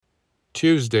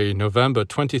Tuesday, November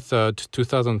 23rd,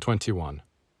 2021.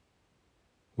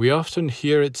 We often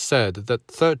hear it said that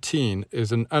 13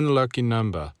 is an unlucky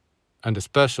number, and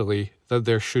especially that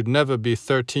there should never be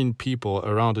 13 people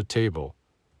around a table.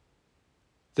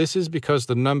 This is because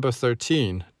the number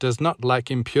 13 does not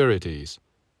like impurities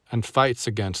and fights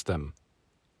against them.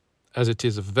 As it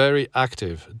is a very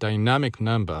active, dynamic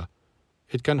number,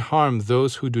 it can harm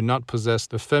those who do not possess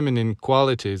the feminine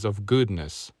qualities of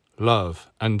goodness, love,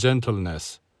 and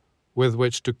gentleness with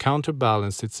which to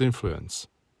counterbalance its influence.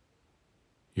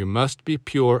 You must be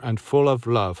pure and full of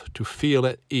love to feel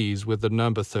at ease with the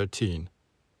number 13.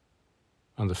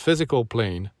 On the physical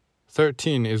plane,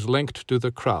 13 is linked to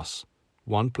the cross,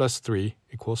 1 plus 3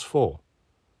 equals 4.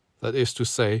 That is to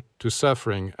say, to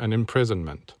suffering and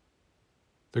imprisonment.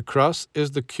 The cross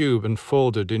is the cube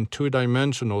unfolded in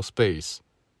two-dimensional space,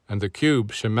 and the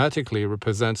cube schematically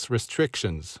represents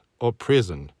restrictions or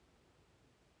prison.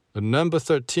 The number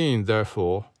 13,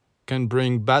 therefore, can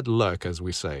bring bad luck, as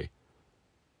we say.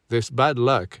 This bad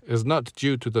luck is not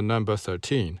due to the number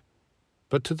 13,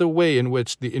 but to the way in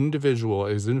which the individual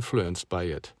is influenced by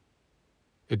it.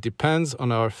 It depends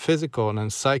on our physical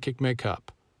and psychic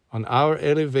makeup, on our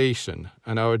elevation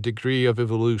and our degree of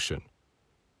evolution.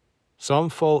 Some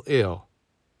fall ill,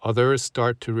 others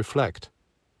start to reflect,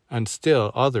 and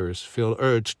still others feel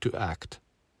urged to act.